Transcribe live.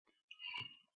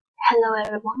Hello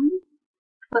everyone,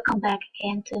 welcome back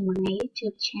again to my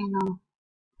YouTube channel.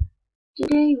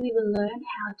 Today we will learn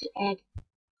how to add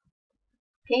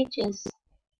pages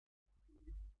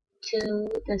to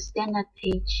the standard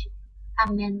page.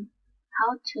 I mean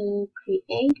how to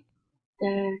create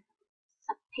the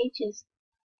subpages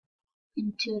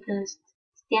into the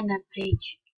standard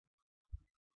page.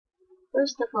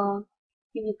 First of all,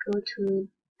 we will go to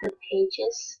the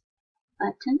pages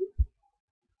button.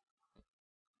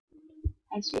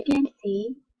 As you can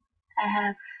see, I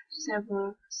have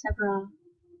several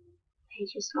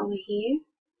pages over here.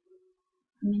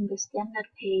 I'm in the standard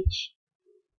page.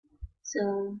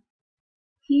 So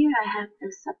here I have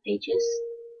the subpages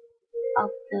of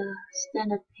the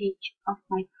standard page of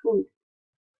my food.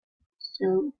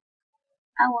 So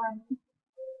I want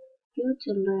you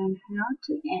to learn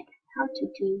how to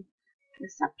do the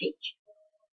subpage.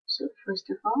 So first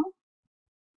of all,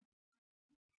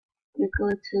 we go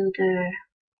to the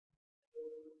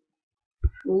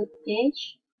food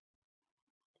page.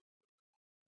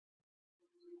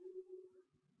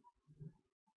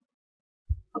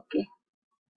 Okay,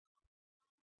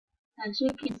 as you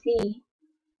can see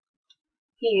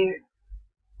here,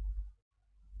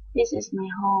 this is my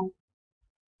home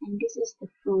and this is the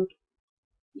food.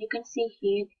 You can see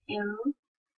here the arrow,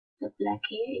 the black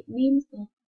here, it means that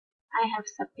I have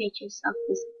subpages of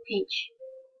this page.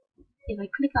 If I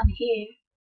click on here,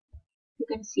 you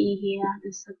can see here the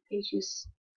subpages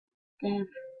that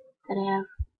I have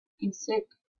inserted.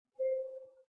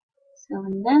 So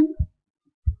and then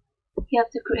you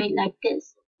have to create like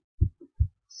this.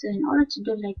 So in order to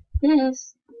do like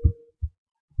this,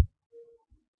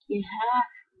 you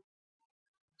have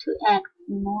to add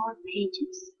more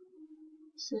pages.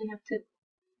 So you have to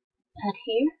add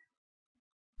here,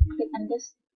 click on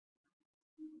this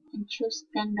and choose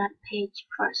standard page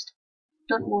first.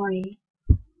 Don't worry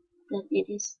that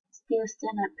it is still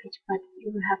standard page, but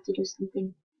you will have to do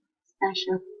something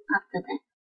special after that.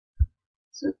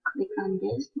 So click on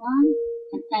this one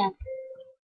and add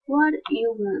what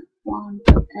you will want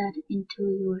to add into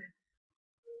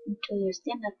your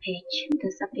standard page,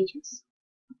 the subpages.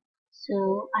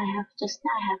 So I have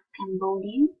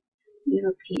Cambodian,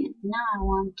 European. Now I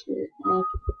want to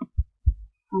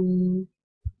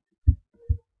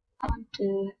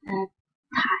add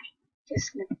Thai.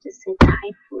 Let's just say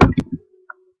Thai food.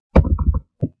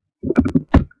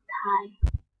 Thai.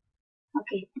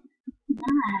 Okay.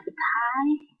 Now I have Thai,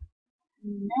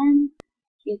 and then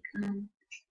you can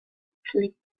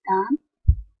click done.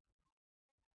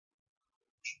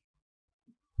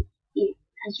 Here,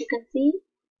 as you can see,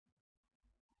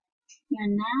 you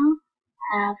now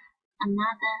have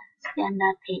another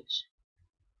standard page.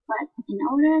 But in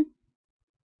order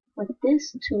for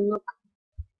this to look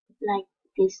like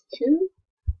this too,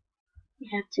 you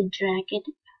have to drag it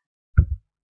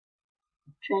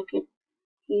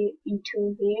here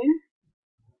into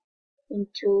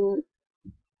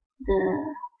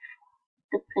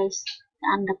the place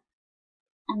under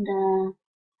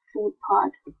food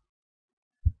part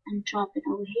and drop it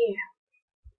over here.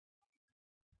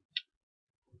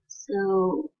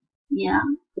 So yeah,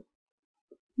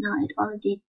 now it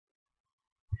already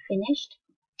finished.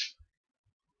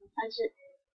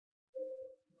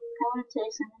 I want to say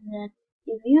something that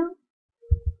if you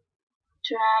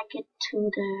drag it to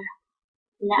the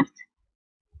left,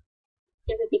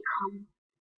 it will become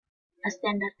a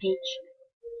standard page.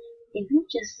 If you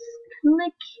just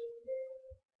click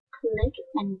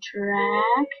and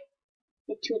drag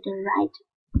it to the right,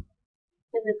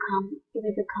 it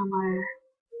will become a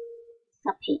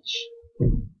subpage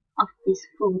of this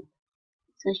food.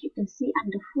 So as you can see,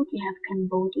 under food you have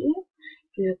Cambodia,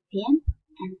 European,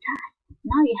 and Thai.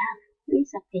 Now you have 3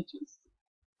 subpages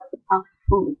of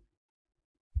food.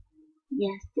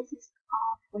 Yes, this is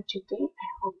all for today. I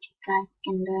hope you guys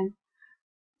can learn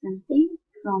something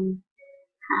from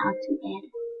how to add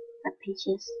the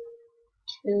pages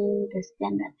to the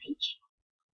standard page.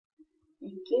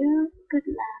 Thank you. Good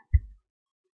luck.